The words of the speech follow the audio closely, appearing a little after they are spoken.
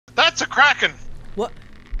It's a Kraken. What?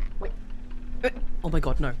 Wait. Oh my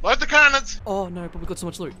god, no. Load the cannons. Oh no, but we've got so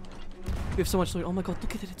much loot. We have so much loot. Oh my god,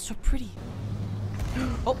 look at it. It's so pretty.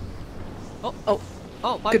 Oh. Oh. Oh.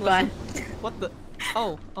 Oh, bye. Goodbye. Melissa. What the?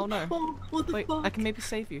 Oh. Oh no. Oh, what the Wait, fuck? I can maybe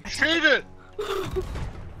save you. Shoot it.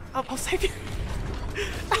 I'll save you.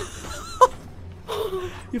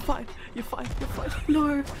 You're fine. You're fine. You're fine.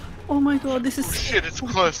 No. Oh my god, this is Oh shit, it's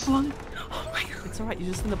close. Oh my god. It's alright. You're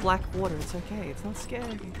just in the black water. It's okay. It's not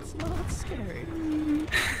scary. It's not scary.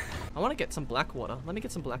 I want to get some black water. Let me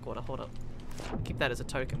get some black water. Hold up. Keep that as a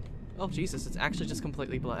token. Oh Jesus, it's actually just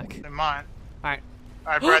completely black. In mine. Alright.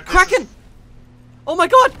 Alright, Brad. Kraken! Oh my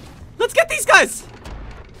god! Let's get these guys!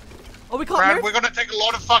 Oh, we can't Brad, move? we're gonna take a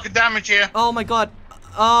lot of fucking damage here. Oh my god.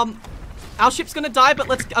 Our ship's gonna die, but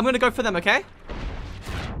I'm gonna go for them, okay?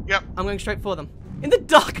 Yep. I'm going straight for them. In the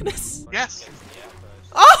darkness! Yes.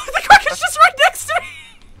 Oh, the Kraken's just right next to me!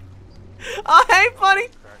 Oh, hey, buddy!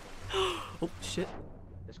 Oh, shit.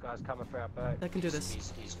 This guy's coming for our boat. I can do this.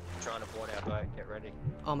 He's trying to board our boat. Get ready.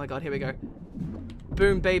 Oh my god, here we go.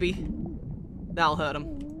 Boom, baby. That'll hurt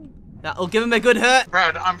him. That'll give him a good hurt.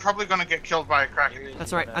 Brad, I'm probably gonna get killed by a Kraken.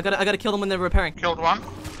 That's right. I gotta kill them when they're repairing. Killed one.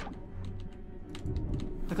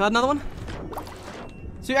 I got another one.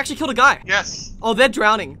 So you actually killed a guy? Yes. Oh, they're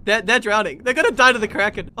drowning. They're drowning. They're gonna die to the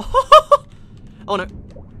Kraken. Oh no.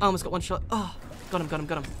 I almost got one shot. Oh, got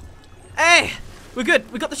him. Hey! We're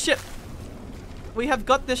good. We got the ship. We have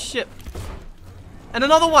got this ship. And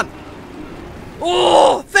another one.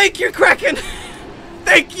 Oh, thank you, Kraken.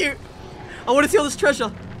 Thank you. I want to see all this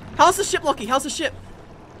treasure. How's the ship, Lockie? How's the ship?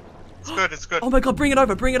 It's good, it's good. Oh my god, bring it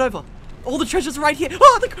over. All the treasure's right here.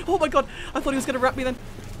 Oh my god. I thought he was gonna wrap me then.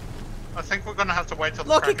 I think we're gonna have to wait till the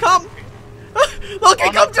Lockie, Kraken come! Lockie,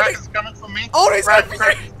 Oh no, come to me! Kraken's coming for me. Oh, he's Brad, coming for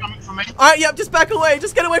me! Kraken's coming for me. Alright, yep, just back away.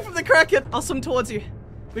 Just get away from the Kraken. I'll swim towards you.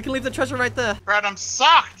 We can leave the treasure right there. Brad, I'm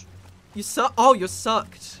sucked. You suck. Oh, you're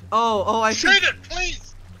sucked. I Shoot think... it,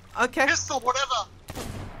 please. Okay. Pistol, whatever.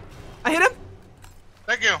 I hit him.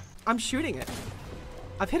 Thank you. I'm shooting it.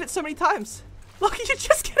 I've hit it so many times. Lockie, you're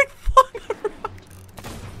just getting flung around.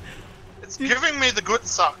 It's giving me the good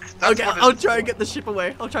suck. That's Okay, what it I'll is. try and get the ship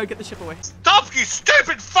away. Stop, you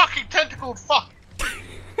stupid fucking tentacled fuck.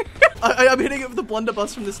 I'm hitting it with the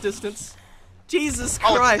blunderbuss from this distance. Jesus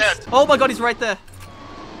Oh, it's Christ. dead. Oh my god, he's right there.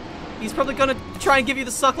 He's probably gonna try and give you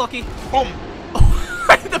the suck, Lockie. Boom. Oh,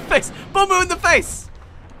 right in the face. Boom in the face.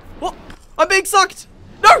 What? I'm being sucked.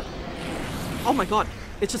 No. Oh my god.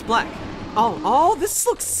 It's just black. Oh, this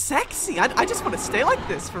looks sexy. I just want to stay like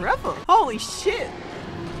this forever. Holy shit.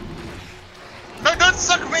 No, don't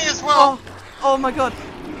suck me as well. Oh my god.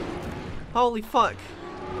 Holy fuck.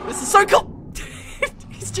 This is so cool.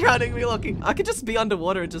 He's drowning me, Lockie. I could just be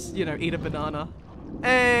underwater and just, eat a banana.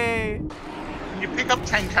 Hey. You pick up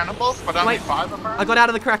 10 cannonballs, but only Wait. 5 apparently. I got out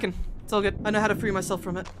of the Kraken. It's all good. I know how to free myself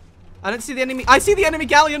from it. I don't see the enemy. I see the enemy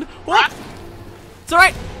galleon. What? It's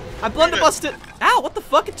alright. I blunderbussed it. Ow, what the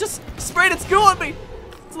fuck? It just sprayed its goo on me.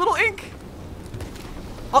 It's a little ink.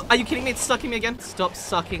 Oh, are you kidding me? It's sucking me again. Stop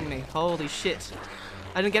sucking me. Holy shit.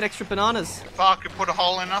 I didn't get extra bananas. Fuck, it put a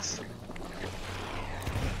hole in us.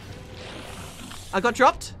 I got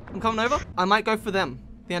dropped. I'm coming over. I might go for them.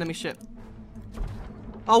 The enemy ship.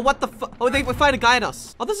 Oh, what the fuck? Oh, they fired a guy at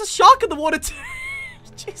us. Oh, there's a shark in the water too.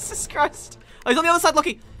 Jesus Christ. Oh, he's on the other side,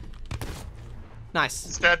 Lockie. Nice.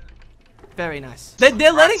 It's dead. Very nice. They're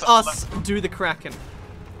letting us do the Kraken.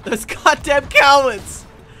 Those goddamn cowards.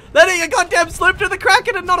 Letting a goddamn sloop do the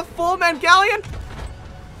Kraken and not a 4-man galleon.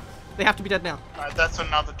 They have to be dead now. Alright, that's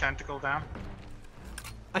another tentacle down.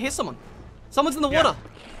 I hear someone. Someone's in the water.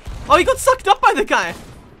 Oh, he got sucked up by the guy.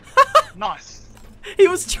 Nice. He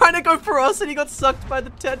was trying to go for us and he got sucked by the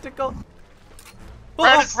tentacle.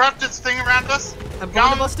 Brad Oh, has wrapped this thing around us. I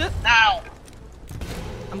blunderbussed it. Now.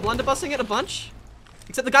 I'm blunderbussing it a bunch.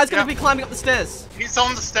 Except the guy's gonna be climbing up the stairs. He's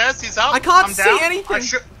on the stairs, he's up. I can't I'm see down. anything.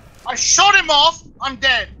 I shot him off. I'm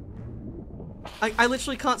dead. I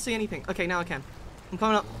literally can't see anything. Okay, now I can. I'm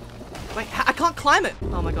coming up. Wait, I can't climb it.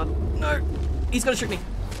 Oh my god. No. He's gonna shoot me.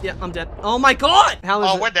 Yeah, I'm dead. Oh my god! How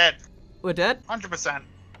is it? We're dead. We're dead? 100%.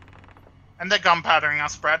 And they're gunpowdering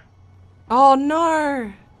us, Brad. Oh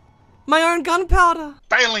no! My own gunpowder!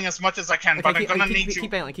 Bailing as much as I can, but I'm gonna need you.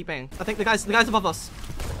 Keep bailing, keep bailing. I think the guy's above us.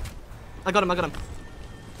 I got him.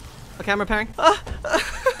 Okay, I'm repairing.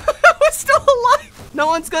 We're still alive! No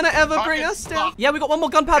one's gonna ever bring us down. Yeah, we got one more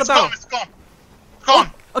gunpowder barrel. It's gone.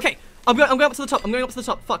 Gone. Okay, I'm going up to the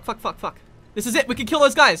top. Fuck. This is it. We can kill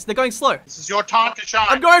those guys. They're going slow. This is your time to shine.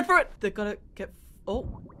 I'm going for it. They're gonna get...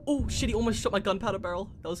 Oh, shit, he almost shot my gunpowder barrel.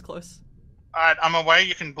 That was close. Alright, I'm away.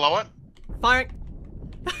 You can blow it. Firing.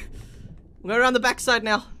 I'm going around the backside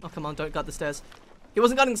now. Oh, come on. Don't guard the stairs. He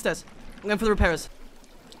wasn't guarding the stairs. I'm going for the repairs.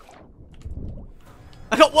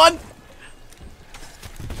 I got one!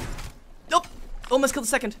 Nope. Almost killed the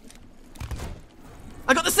second.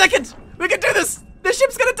 I got the second! We can do this! The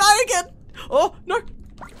ship's gonna die again! Oh, no!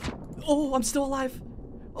 Oh, I'm still alive.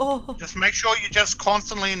 Oh. Just make sure you're just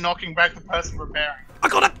constantly knocking back the person repairing. I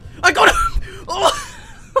got him! I got him! Oh.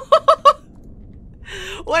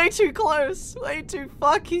 Way too close. Way too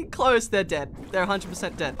fucking close. They're dead. They're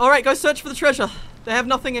 100% dead. Alright, go search for the treasure. They have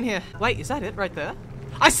nothing in here. Wait, is that it right there?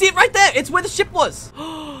 I see it right there! It's where the ship was!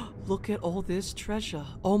 Look at all this treasure.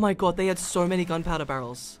 Oh my god, they had so many gunpowder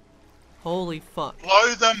barrels. Holy fuck.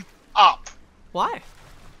 Blow them up. Why?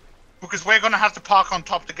 Because we're gonna have to park on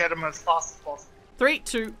top to get them as fast as possible. 3,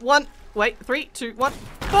 2, 1. Wait, 3, 2, 1.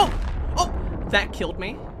 Oh! Oh! That killed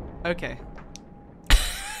me. Okay.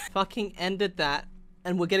 Fucking ended that.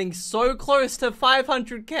 And we're getting so close to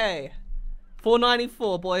 500k.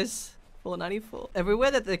 494, boys. 494.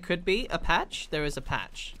 Everywhere that there could be a patch, there is a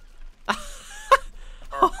patch.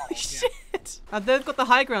 Holy shit. They've got the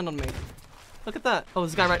high ground on me. Look at that. Oh,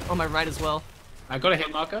 there's a guy right on my right as well. I got a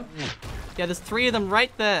hit marker. Yeah, there's 3 of them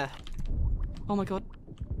right there. Oh my god.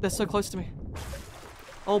 They're so close to me.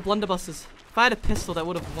 Oh, blunderbusses. If I had a pistol, that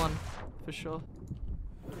would have won. For sure.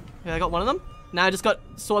 Yeah, I got one of them. Now I just got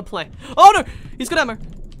swordplay. Oh no! He's got ammo.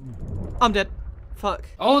 I'm dead. Fuck.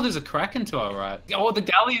 Oh, there's a Kraken to our right. Oh, the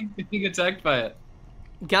galleon is being attacked by it.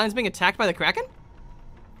 Galleon's being attacked by the Kraken?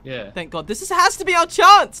 Yeah. Thank god. This has to be our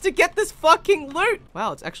chance to get this fucking loot.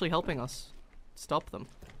 Wow, it's actually helping us stop them.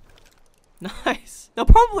 Nice. They'll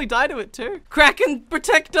probably die to it too. Kraken,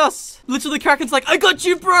 protect us. Literally, Kraken's like, I got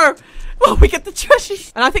you, bro. Well, we get the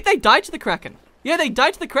treasures. And I think they died to the Kraken. Yeah, they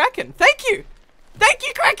died to the Kraken. Thank you. Thank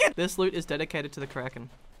you, Kraken. This loot is dedicated to the Kraken.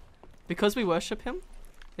 Because we worship him,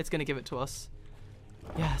 it's going to give it to us.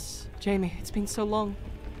 Yes. Jamie, it's been so long.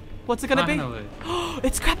 What's it going to be? Oh,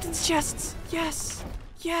 it's Captain's chests. Yes.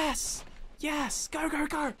 Yes. Yes. Go, go,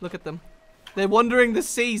 go. Look at them. They're wandering the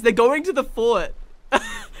seas. They're going to the fort.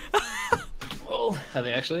 Oh, are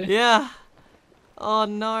they actually? Yeah. Oh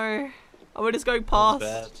no. Oh, we're just going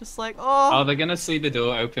past. Just like, oh. Oh, they're gonna see the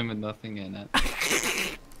door open with nothing in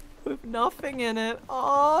it. With nothing in it.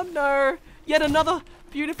 Oh no. Yet another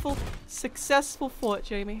beautiful, successful fort,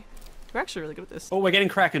 Jamie. We're actually really good at this. Oh, we're getting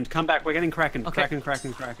Kraken. Come back. We're getting Kraken. Okay.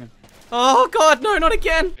 Kraken. Oh god, no, not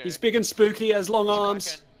again. He's big and spooky, has long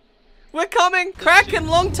arms. We're coming. Kraken,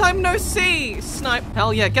 long time no see. Snipe.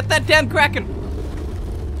 Hell yeah, get that damn Kraken.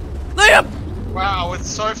 Liam! Wow, it's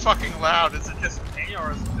so fucking loud. Is it just me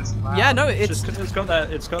or is it just loud? Yeah, no, It's got that.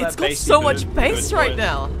 It's got got so much bass right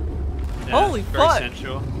now. Yeah, Holy very fuck.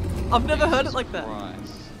 sensual. I've never heard it like that.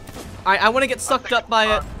 Alright, I want to get sucked up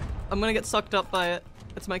by it. I'm gonna get sucked up by it.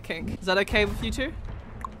 It's my kink. Is that okay with you two?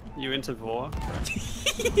 You into vor?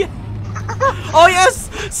 Yeah. Oh yes!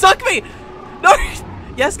 Suck me! No!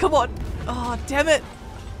 Yes, come on. Oh, damn it.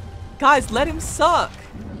 Guys, let him suck.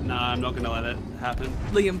 Nah, I'm not gonna let it happen.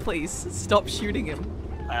 Liam, please, stop shooting him.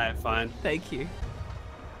 Alright, fine. Thank you.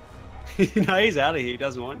 No, he's out of here. He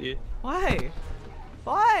doesn't want you. Why?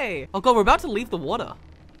 Why? Oh god, we're about to leave the water.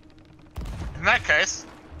 In that case,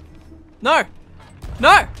 No!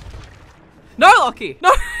 No! No, Lockie!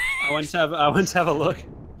 No! I went to have a look.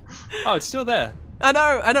 Oh, it's still there. I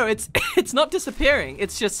know, it's not disappearing.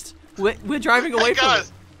 It's just, we're driving away hey from guys,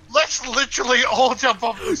 it. let's literally all jump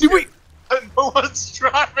off the Did ship we- and no one's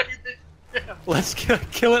driving this ship. Let's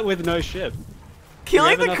kill it with no ship.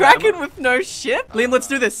 Killing have the enough Kraken ammo? with no ship? Liam, let's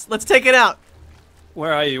do this. Let's take it out.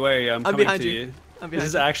 Where are you? Where are you? I'm coming behind to you. you. I'm This behind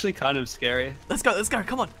is you. actually kind of scary. Let's go,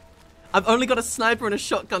 come on. I've only got a sniper and a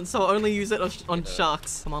shotgun, so I'll only use it on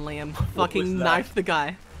sharks. Come on, Liam. Fucking that? knife the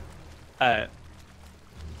guy. Alright.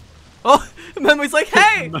 Oh, Memory's like,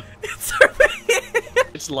 hey! It's over here!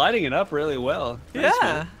 It's lighting it up really well. Thanks, Yeah.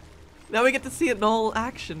 man. Now we get to see it in all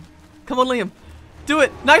action. Come on, Liam. Do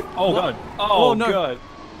it. Knife. Oh What? god. Oh, no. god.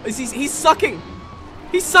 He's sucking.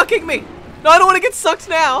 He's sucking me. No, I don't want to get sucked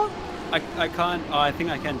now. I can't. Oh, I think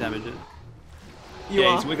I can damage it. You Yeah,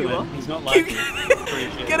 are. he's wiggling. You are. He's not like me.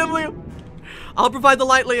 Appreciate Get it. him, Liam. I'll provide the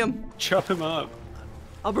light, Liam. Chop him up.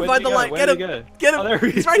 I'll Where'd provide he the go? light. Where'd Get he him. go? Get him. Oh, there he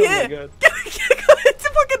He's is. right Oh my here. God. Get to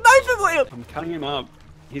fucking knife him, Liam. I'm cutting him up.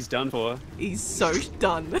 He's done for. He's so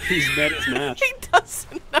done. He's met his match. He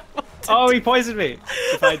doesn't know what to Oh, do. he poisoned me.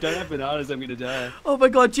 If I don't have bananas, I'm gonna die. Oh my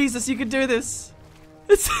god, Jesus, you can do this.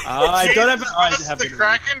 It's I don't have. Jesus I versus have the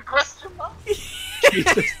bananas. Kraken? Question mark?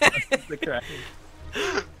 Jesus, that's the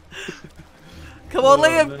Kraken. Come on, Oh,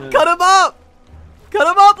 Liam. man. Cut him up. Cut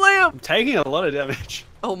him up, Liam. I'm taking a lot of damage.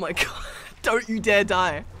 Oh my god. Don't you dare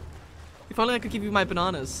die. If only I could give you my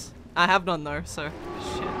bananas. I have none though, so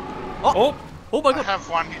shit. Oh, Oh my I god. have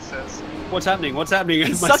one, he says. What's happening? What's happening?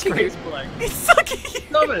 He's My sucking screen's you. blank. He's sucking you.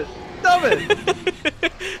 Stop it! Stop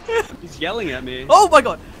it! He's yelling at me. Oh my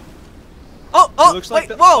god. Oh, He looks like wait,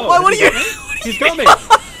 the- whoa, oh, whoa, what are has you? he got me? what are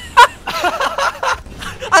He's you- got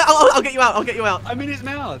me! I'll get you out, I'll get you out. I'm in his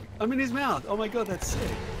mouth. I'm in his mouth. Oh my god, that's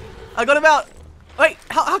sick. I got him out. Wait,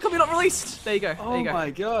 how come you're not released? There you go, there Oh you go. my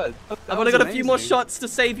god. I've only got a few more shots to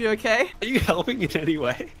save you, okay? Are you helping in any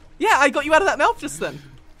way? Yeah, I got you out of that mouth just then.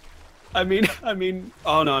 I mean,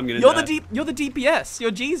 oh no, I'm gonna You're die. you're the DPS.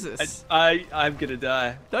 You're Jesus. I'm gonna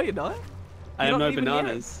die. No, you're not. I You're have not no even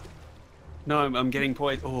bananas. No, I'm getting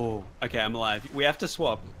poisoned. Oh, okay, I'm alive. We have to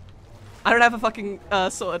swap. I don't have a fucking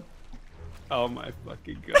sword. Oh my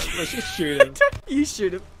fucking god. Let's just shoot him. You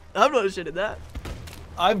shoot him. I'm not shooting that.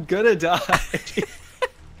 I'm gonna die.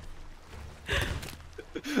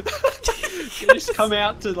 You just come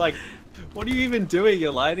out to like, what are you even doing?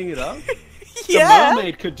 You're lighting it up? Yeah. The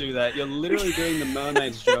mermaid could do that. You're literally doing the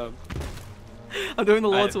mermaid's job. I'm doing the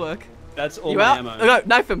Lord's work. That's all You my out? ammo. Oh, go,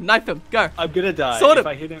 knife him, go. I'm gonna die. Sword If him.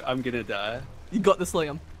 I hit him, I'm gonna die. You got this,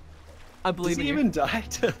 Liam. I believe Does in he you. even die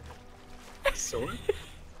to sword?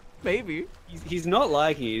 Maybe. He's not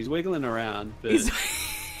liking it. He's wiggling around. But He's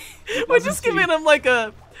We're just giving him like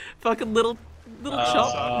a fucking little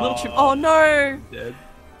chop, little chip. Oh no! dead.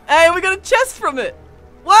 Hey, we got a chest from it.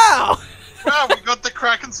 Wow! Wow, we got the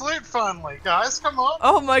Kraken's loot finally, guys. Come on.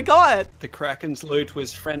 Oh my god! The Kraken's loot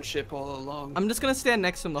was friendship all along. I'm just gonna stand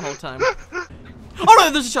next to him the whole time. Oh no,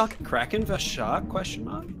 there's a shark. Kraken vs shark? Question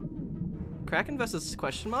mark. Kraken versus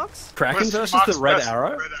question marks? Kraken Where's versus Mark's the red best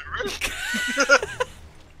arrow. Red arrow?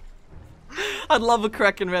 I'd love a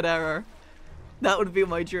Kraken red arrow. That would be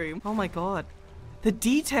my dream. Oh my god. The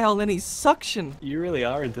detail in his suction. You really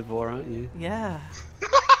are into Vor, aren't you? Yeah.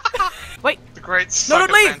 Wait. The great No, suck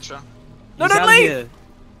don't leave! adventure. No, He's don't out leave! here.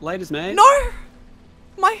 Latest, mate. No!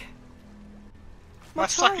 My My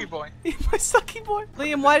child. sucky boy. My sucky boy.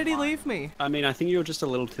 Liam, why did he leave me? I mean, I think you were just a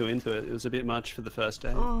little too into it. It was a bit much for the first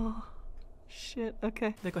day. Oh, shit.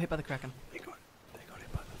 Okay. They got hit by the Kraken. They got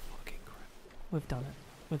hit by the fucking Kraken. We've done it.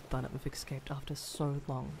 We've done it. We've escaped after so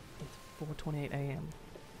long. It's 4:28 a.m.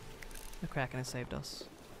 The Kraken has saved us.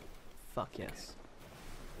 Fuck yes.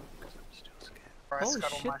 I'm still scared. I Holy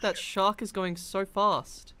scuttle shit, my that shark is going so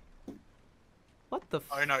fast. What the f-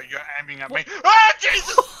 Oh no, you're aiming at me. Ah,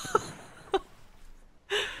 Jesus!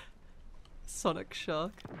 Sonic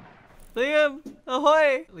shark. Liam!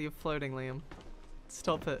 Ahoy! You're floating, Liam.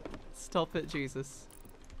 Stop it. Stop it, Jesus.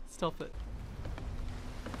 Stop it.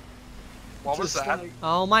 What was Just that? like-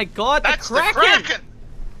 Oh my god, That's the the Kraken! Kraken!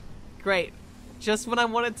 Great. Just when I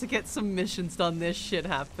wanted to get some missions done, this shit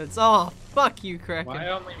happens. Oh, fuck you, Kraken. Why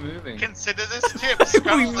aren't we moving? Consider this tip.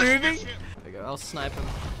 Scuttle we the moving? ship. There we go, I'll snipe him.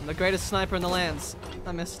 I'm the greatest sniper in the lands.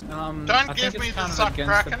 I missed. Don't I give think me it's the kind suck, of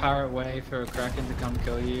against Kraken. the pirate way for a Kraken to come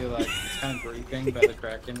kill you. Like, it's kind of grieving by the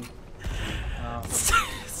Kraken.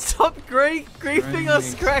 Stop griefing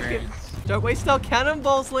us, Kraken! Experience. Don't waste our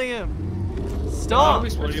cannonballs, Liam! What are Stop! we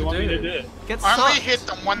supposed What do you want me to do? Get Only sucked! hit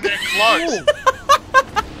them when they're close.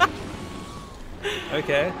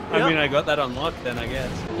 Okay. I Yep. mean, I got that unlocked then, I guess.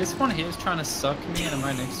 This one here is trying to suck me, and I'm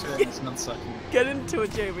right next to it, and it's not sucking me. Get into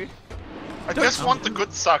it, Jamie. I just want the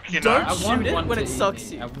good suck, you know. Don't I want shoot it one when to it eat sucks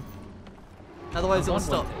me. you. I Otherwise it'll want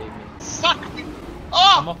one stop. to eat me. Suck me.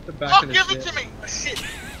 I'm Oh! off the back Oh, of the give ship. it to me. Shit.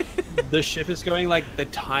 The ship is going like the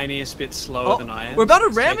tiniest bit slower Oh, than I am. we're about to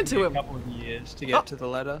It's ram taken into me him. A couple of years to get Oh. to the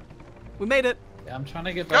ladder. We made it. Yeah, I'm trying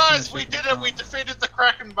to get back Guys, on the we ship. did it. We defeated the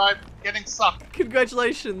Kraken by getting sucked.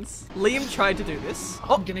 Congratulations. Liam tried to do this.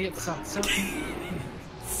 Oh, I'm gonna get sucked. Suck me.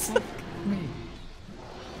 Suck me.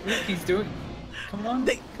 Look, he's doing. Come on.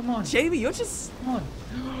 They- Come on. Jamie, you're just... Come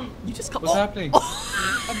on. You just come... What's oh. happening?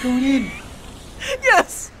 Oh. I'm going in.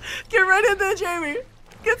 Yes! Get right in there, Jamie!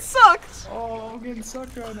 Get sucked! Oh, I'm getting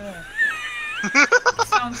sucked right now.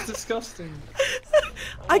 Sounds disgusting.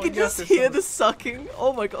 I Oh, can yes, just it hear sounds- the sucking.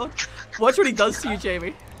 Oh my god. Watch what he does to you,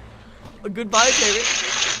 Jamie. Goodbye, Jamie.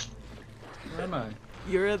 Where am I?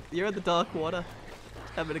 You're in the dark water.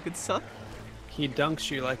 Having a good suck. He dunks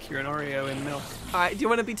you like you're an Oreo in milk. Alright, do you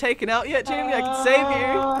want to be taken out yet, Jamie? I can save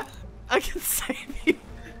you. I can save you.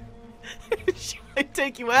 Should I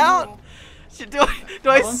take you out? Do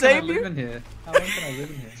I How long save can I you? live in here? How long can I live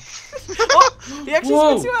in here? Oh, he actually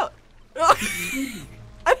Whoa. spits you out. Oh,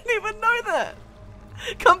 I didn't even know that.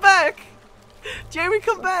 Come back. Jamie,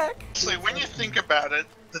 come back. Actually, when you think about it,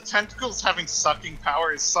 the tentacles having sucking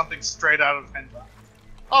power is something straight out of hentai.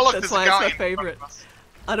 Oh look, That's there's why a it's guy my in front favorite. of us.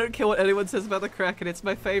 I don't care what anyone says about the Kraken, it's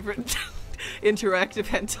my favorite interactive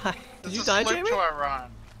hentai. Did There's you a die, slope Jamie? to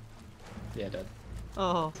Iran. Yeah, Dad.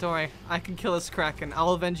 Oh, don't worry. I can kill this Kraken.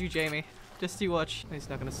 I'll avenge you, Jamie. Just you watch. He's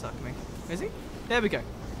not gonna suck me. Is he? There we go.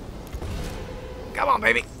 Come on,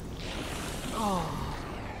 baby. Oh.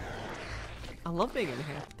 I love being in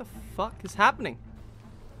here. What the fuck is happening?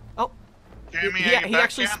 Oh. Jamie, Yeah, he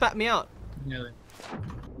actually spat me out. Nearly.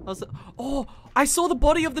 Oh, I saw the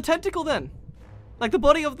body of the tentacle then. Like the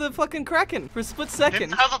body of the fucking Kraken for a split second.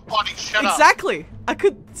 Didn't have a body. Shut up. Exactly. I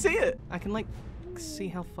could see it. I can like see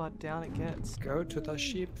how far down it gets. Go to the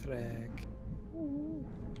shipwreck.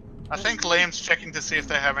 I think Liam's checking to see if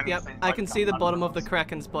they have anything. Yep, I can see the bottom of the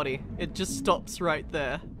Kraken's body. It just stops right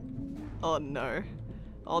there. Oh no.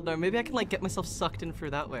 Oh no, maybe I can like get myself sucked in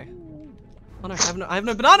through that way. Oh no, I have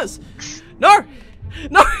no bananas! No!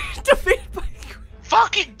 No! Defeated by...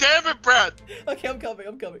 Fucking damn it, Brad! Okay, I'm coming.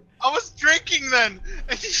 I was drinking then!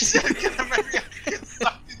 And you said, maybe I can get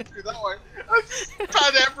sucked in through that way. I just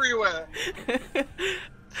spat everywhere!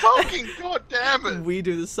 Fucking goddamn it! We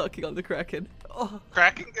do the sucking on the Kraken. Oh.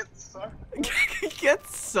 Kraken gets sucked? Kraken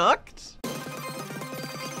gets sucked?